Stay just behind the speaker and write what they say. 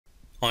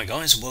Hi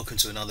guys, and welcome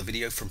to another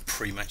video from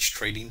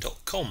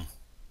prematchtrading.com. I'm going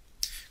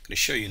to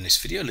show you in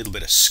this video a little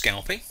bit of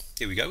scalping.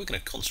 Here we go, we're going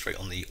to concentrate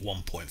on the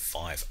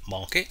 1.5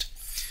 market.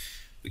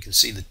 We can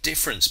see the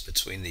difference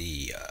between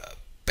the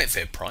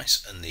Betfair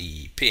price and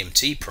the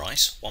PMT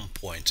price,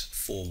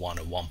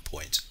 1.41 and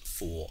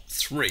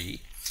 1.43.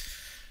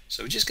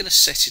 So we're just going to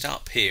set it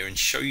up here and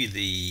show you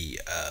the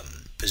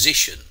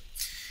position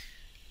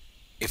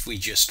if we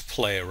just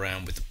play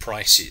around with the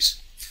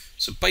prices.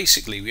 So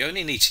basically we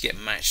only need to get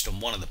matched on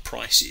one of the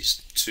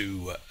prices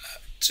to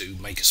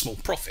make a small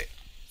profit.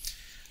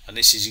 And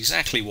this is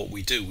exactly what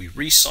we do. We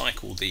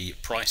recycle the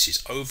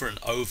prices over and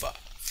over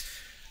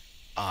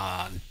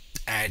and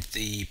add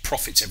the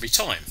profits every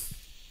time,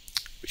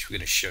 which we're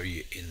going to show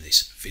you in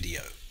this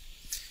video.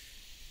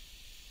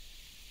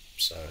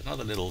 So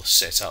another little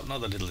setup,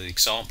 another little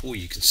example.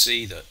 You can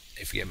see that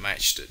if we get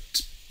matched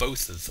at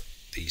both of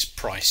these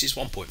prices,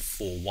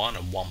 1.41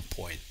 and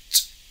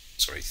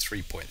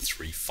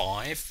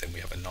 3.35, then we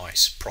have a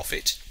nice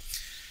profit.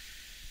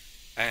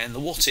 And the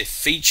what if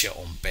feature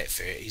on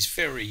Betfair is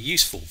very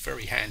useful,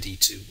 very handy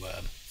to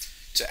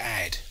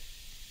add.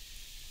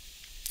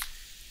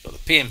 Got the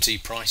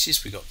PMT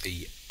prices, we got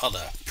the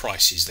other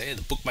prices there,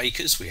 the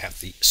bookmakers, we have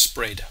the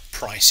spread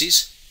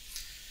prices.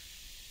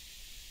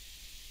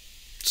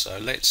 So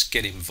let's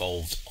get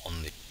involved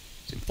on the.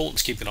 It's important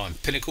to keep an eye on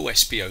Pinnacle,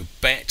 SBO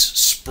bet,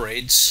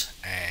 spreads,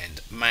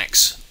 and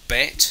max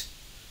bet.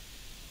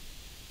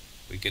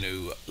 We're going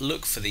to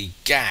look for the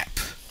gap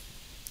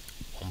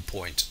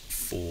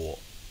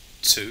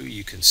 1.42,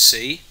 you can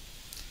see,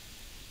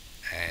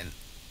 and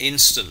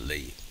instantly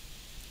you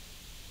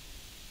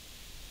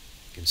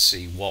can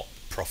see what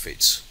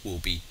profits will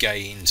be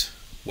gained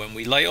when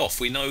we lay off.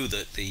 We know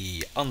that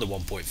the under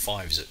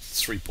 1.5 is at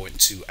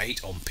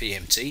 3.28 on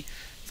PMT.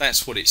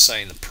 That's what it's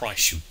saying the price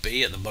should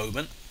be at the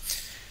moment,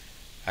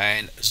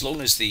 and as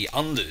long as the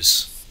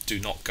unders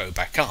do not go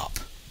back up,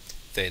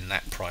 then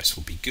that price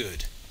will be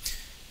good.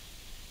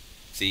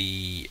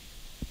 The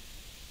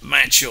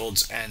match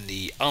odds and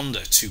the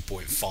under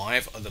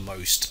 2.5 are the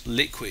most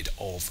liquid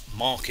of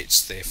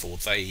markets, therefore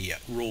they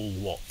rule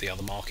what the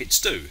other markets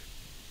do.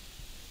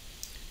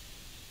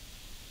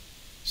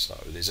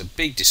 So there's a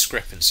big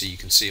discrepancy you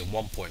can see on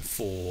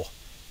 1.41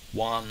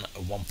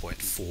 and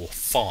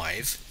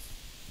 1.45,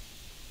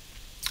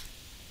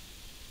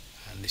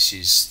 and this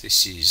is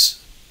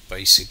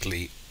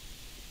basically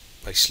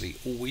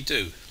all we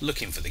do,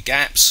 looking for the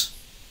gaps.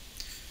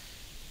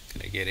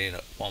 Going to get in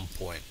at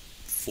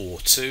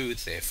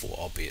 1.42, therefore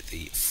I'll be at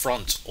the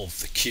front of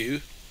the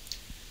queue.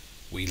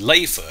 We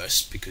lay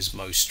first because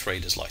most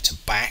traders like to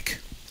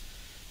back,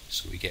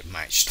 so we get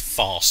matched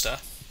faster.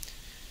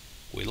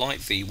 We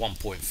like the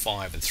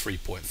 1.5 and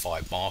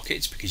 3.5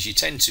 markets because you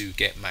tend to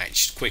get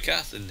matched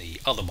quicker than the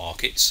other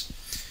markets,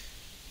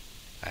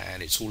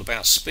 and it's all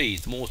about speed.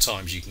 The more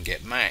times you can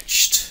get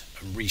matched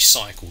and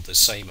recycle the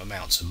same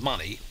amounts of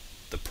money,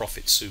 the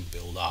profits soon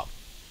build up.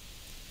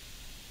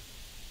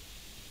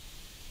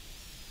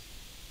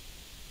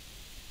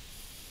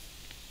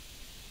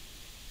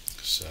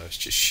 So it's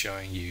just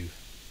showing you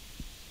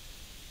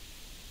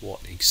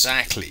what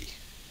exactly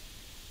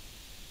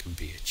can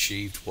be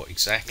achieved, what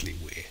exactly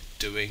we're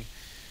doing.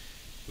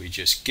 We're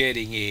just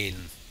getting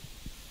in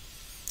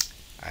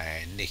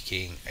and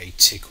nicking a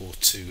tick or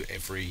two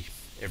every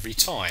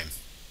time.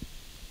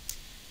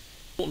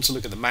 Important to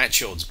look at the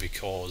match odds,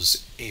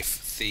 because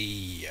if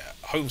the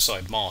home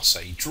side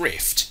Marseille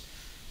drift,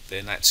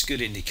 then that's a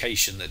good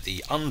indication that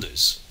the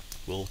unders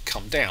will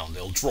come down,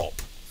 they'll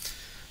drop.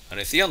 And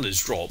if the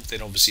unders drop,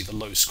 then obviously the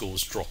low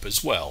scores drop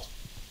as well,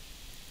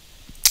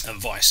 and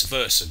vice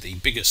versa. The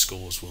bigger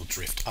scores will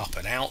drift up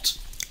and out,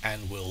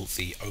 and will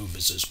the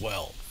overs as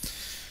well.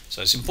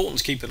 So it's important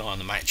to keep an eye on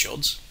the match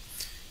odds,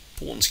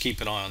 important to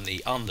keep an eye on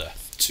the under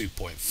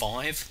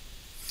 2.5,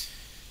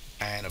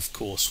 and of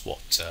course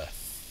what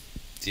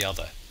the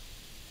other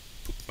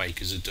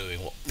bookmakers are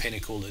doing, what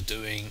Pinnacle are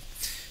doing.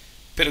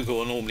 Pinnacle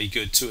are normally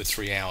good 2 or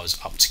 3 hours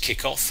up to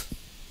kickoff.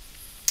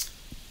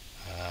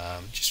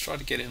 Just try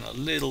to get in a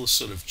little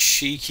sort of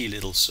cheeky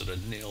little sort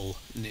of nil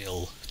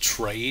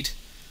trade.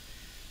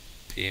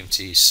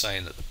 PMT is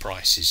saying that the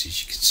prices,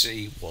 as you can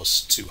see,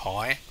 was too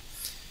high,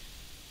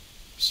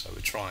 so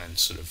we're trying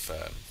sort of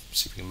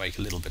see if we can make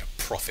a little bit of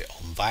profit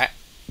on that.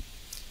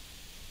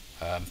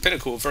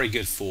 Pinnacle are very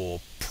good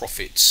for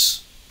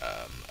profits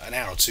an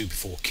hour or two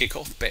before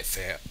kickoff.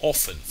 Betfair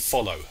often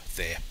follow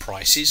their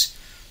prices.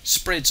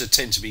 Spreads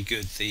tend to be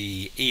good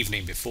the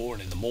evening before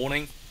and in the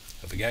morning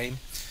of a game.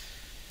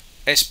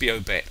 SBO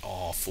bet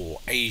are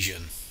for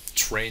Asian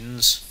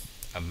trends,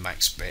 and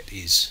max bet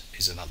is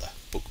another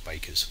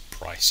bookmaker's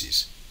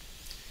prices.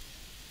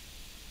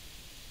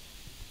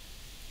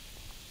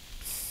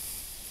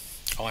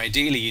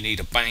 Ideally you need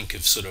a bank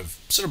of sort of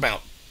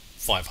about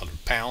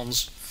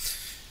 £500.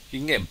 You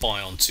can get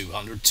by on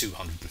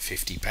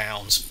 250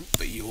 pounds,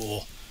 but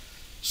you're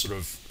sort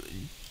of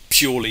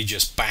purely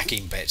just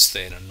backing bets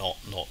then, and not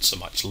so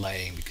much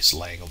laying, because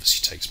laying obviously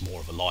takes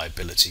more of a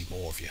liability,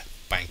 more of your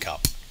bank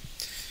up.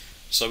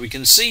 So we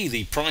can see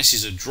the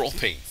prices are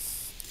dropping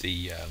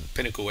the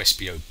Pinnacle,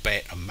 SBO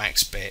Bet and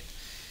Max Bet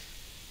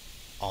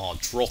are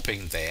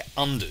dropping their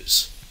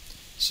unders.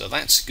 So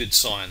that's a good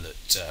sign that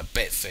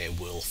Betfair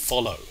will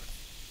follow.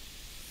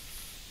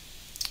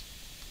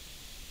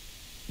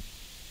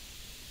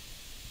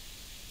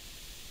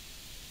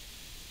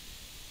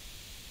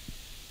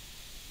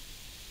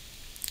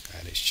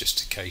 And it's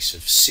just a case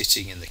of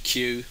sitting in the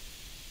queue.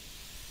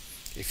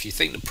 If you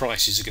think the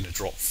prices are going to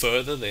drop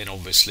further, then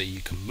obviously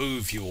you can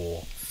move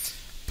your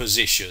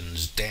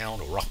positions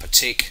down or up a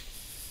tick.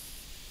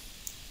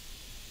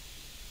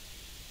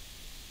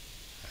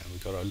 And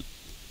we've got a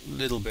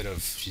little bit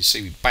of, you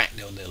see, we back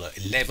 0-0 at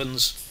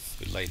 11s.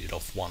 We laid it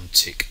off one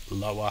tick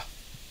lower.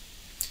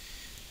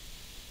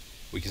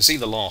 We can see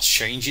the last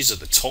changes at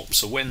the top,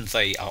 so when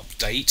they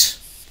update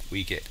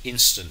we get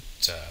instant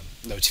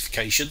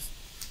notification.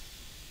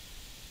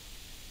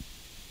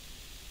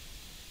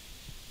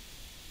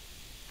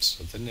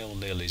 So the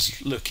 0-0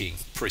 is looking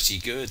pretty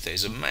good.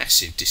 There's a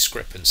massive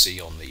discrepancy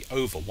on the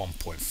over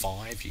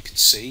 1.5, you can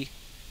see.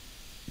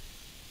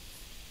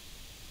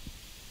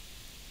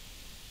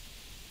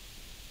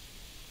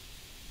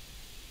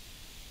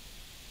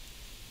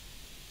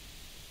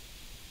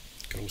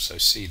 You can also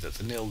see that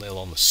the 0-0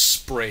 on the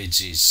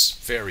spreads is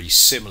very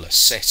similar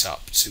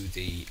setup to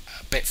the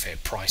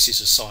Betfair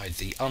prices, aside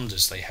the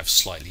unders they have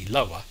slightly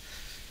lower.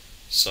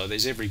 So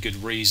there's every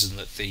good reason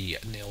that the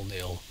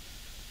 0-0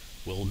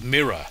 will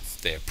mirror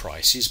their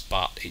prices,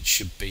 but it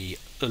should be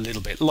a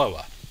little bit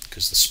lower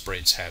because the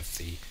spreads have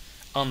the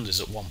unders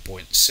at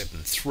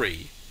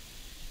 1.73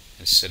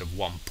 instead of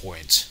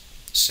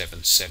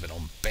 1.77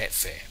 on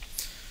Betfair.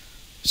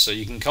 So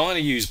you can kind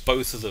of use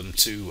both of them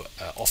to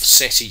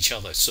offset each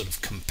other, sort of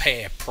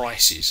compare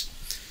prices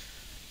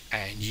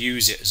and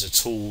use it as a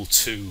tool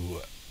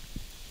to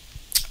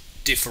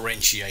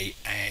differentiate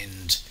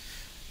and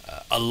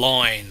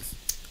align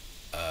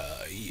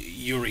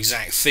your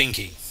exact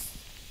thinking,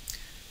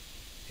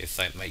 if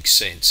that makes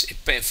sense.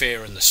 If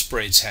Betfair and the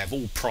spreads have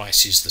all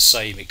prices the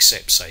same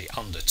except say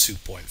under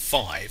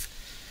 2.5,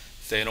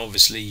 then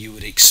obviously you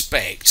would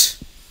expect,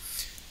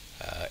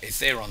 if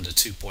they're under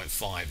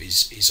 2.5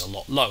 is a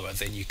lot lower,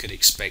 then you could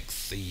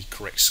expect the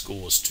correct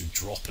scores to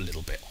drop a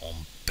little bit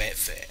on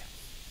Betfair.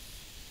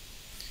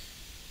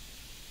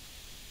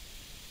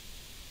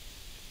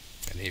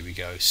 And here we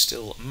go,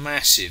 still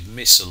massive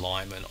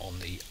misalignment on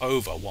the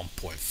over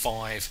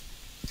 1.5.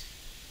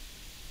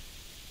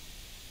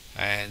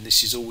 And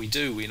this is all we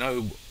do. We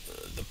know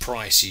the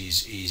price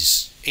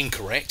is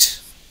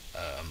incorrect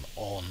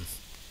on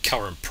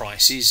current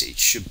prices. It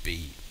should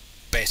be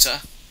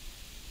better.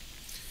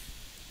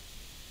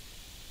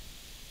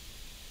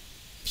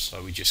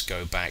 So we just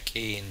go back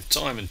in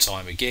time and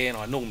time again.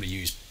 I normally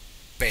use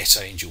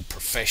BetAngel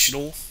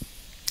Professional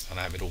and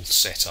have it all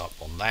set up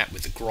on that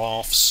with the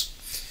graphs.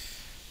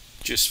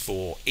 Just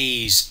for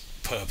ease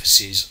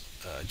purposes,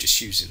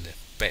 just using the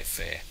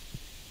Betfair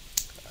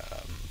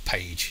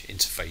page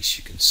interface,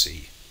 you can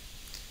see.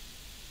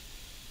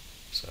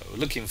 So we're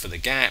looking for the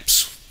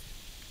gaps,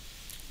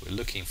 we're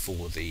looking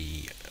for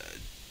the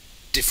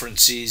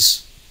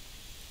differences.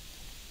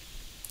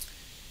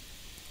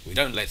 We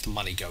don't let the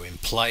money go in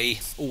play,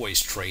 always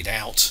trade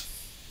out.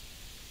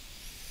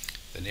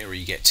 The nearer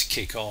you get to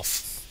kick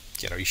off,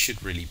 you know, you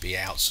should really be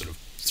out sort of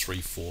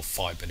 3, 4,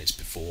 5 minutes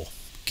before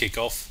kick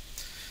off.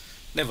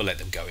 Never let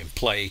them go in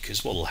play,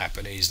 because what will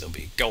happen is there'll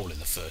be a goal in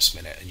the first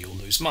minute and you'll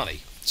lose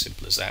money.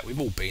 Simple as that. We've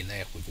all been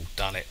there, we've all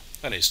done it,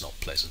 and it's not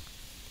pleasant.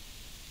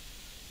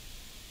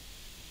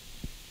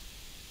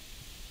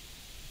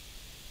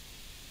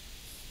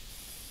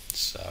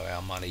 So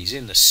our money's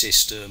in the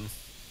system.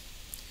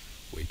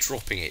 We're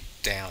dropping it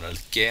down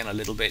again a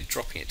little bit,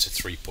 dropping it to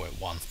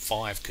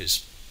 3.15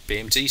 because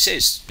BMT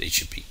says it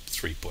should be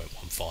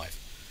 3.15.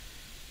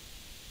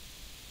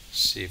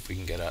 See if we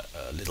can get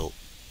a little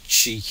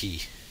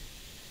cheeky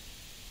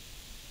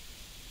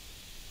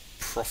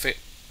profit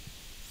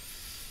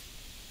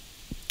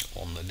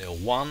on the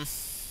 0-1.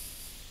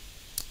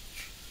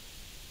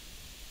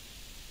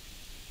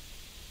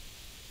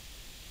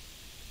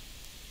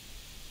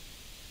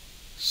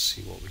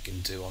 See what we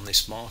can do on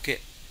this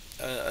market.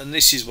 And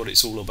this is what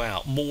it's all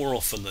about. More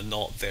often than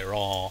not, there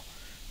are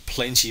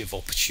plenty of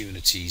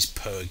opportunities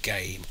per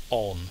game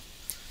on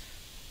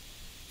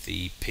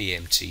the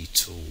PMT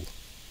tool.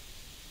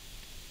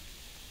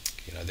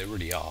 You know, there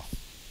really are.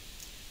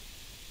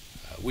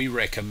 We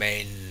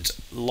recommend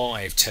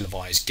live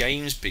televised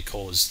games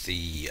because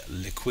the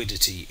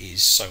liquidity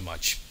is so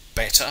much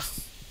better.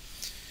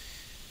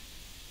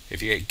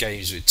 If you get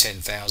games with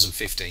 10,000,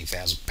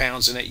 15,000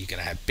 pounds in it, you're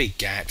going to have big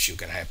gaps, you're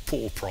going to have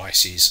poor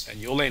prices, and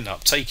you'll end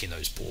up taking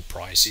those poor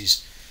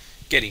prices,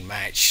 getting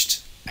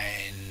matched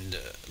and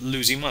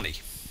losing money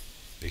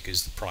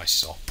because the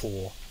prices are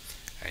poor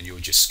and you're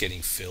just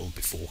getting filled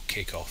before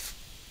kickoff.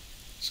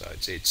 So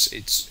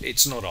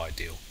it's not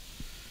ideal.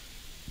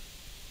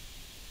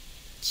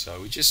 So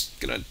we're just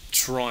going to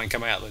try and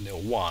come out of the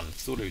 0-1.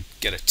 Thought we'd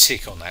get a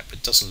tick on that, but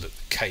it doesn't look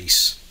the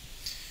case.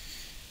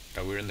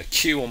 Now we're in the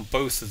queue on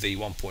both of the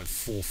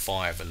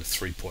 1.45 and the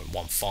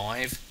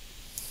 3.15.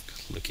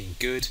 Looking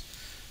good.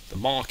 The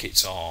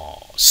markets are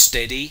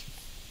steady.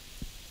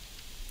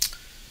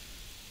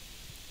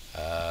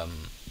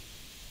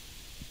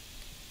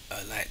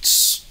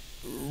 That's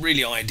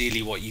really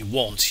ideally what you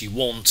want.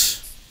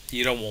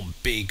 You don't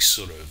want big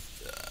sort of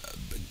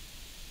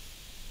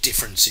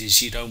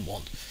differences. You don't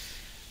want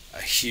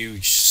a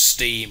huge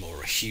steam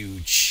or a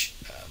huge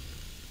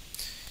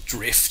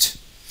drift.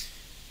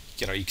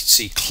 You can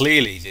see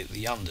clearly that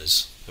the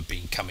unders have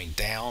been coming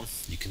down.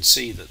 You can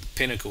see that the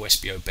Pinnacle,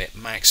 SBO Bet,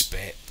 Max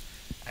Bet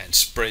and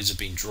spreads have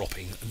been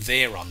dropping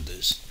their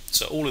unders.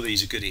 So all of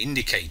these are good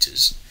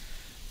indicators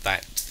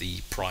that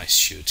the price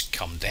should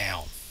come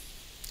down.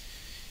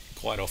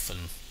 Quite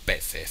often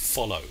Betfair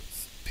follow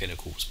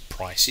Pinnacle's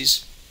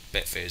prices.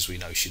 Betfair, as we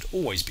know, should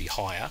always be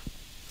higher,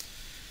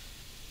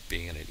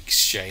 being an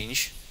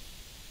exchange.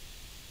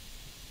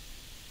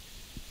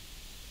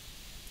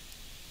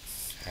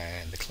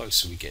 And the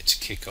closer we get to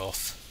kick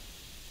off,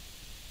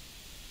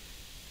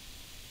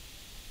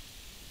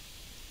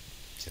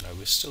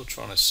 we're still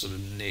trying to sort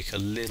of nick a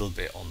little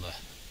bit on the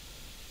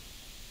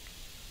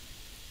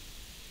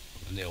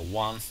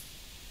 0-1,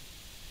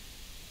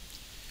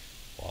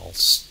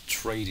 whilst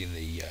trading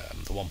the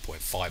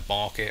 1.5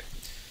 market.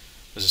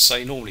 As I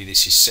say, normally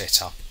this is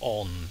set up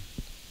on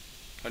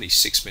only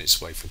 6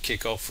 minutes away from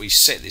kickoff. We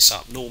set this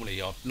up I've normally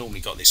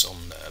got this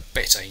on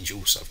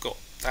BetAngel, so I've got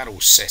that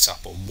all set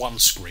up on one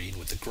screen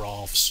with the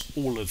graphs,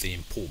 all of the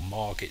important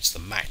markets, the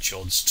match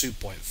odds,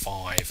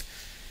 2.5,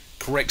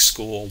 correct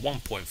score,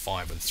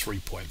 1.5 and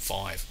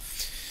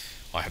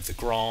 3.5. I have the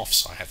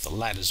graphs, I have the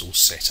ladders all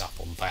set up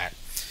on that,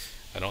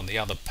 and on the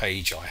other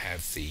page I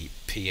have the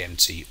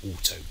PMT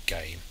auto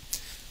game,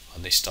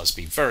 and this does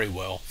me very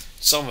well.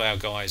 Some of our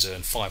guys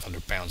earn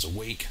 £500 a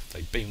week.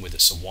 They've been with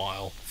us a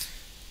while.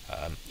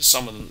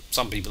 Some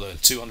people earn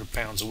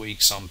 £200 a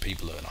week, some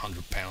people earn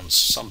 £100,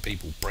 some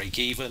people break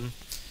even,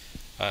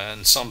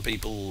 and some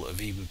people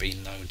have even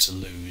been known to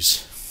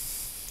lose.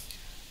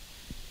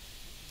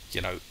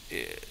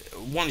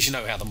 Once you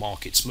know how the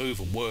markets move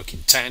and work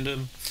in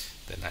tandem,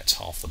 then that's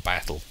half the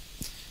battle.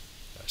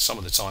 Some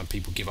of the time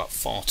people give up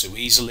far too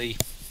easily,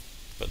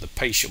 but the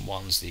patient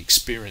ones, the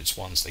experienced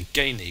ones, they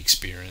gain the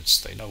experience,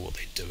 they know what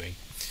they're doing,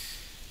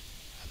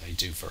 and they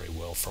do very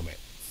well from it.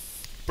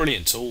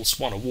 Brilliant tools,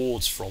 won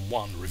awards from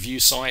one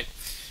review site,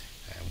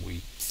 and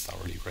we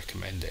thoroughly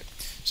recommend it.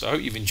 So I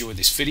hope you've enjoyed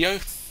this video,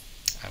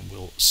 and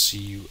we'll see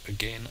you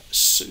again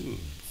soon.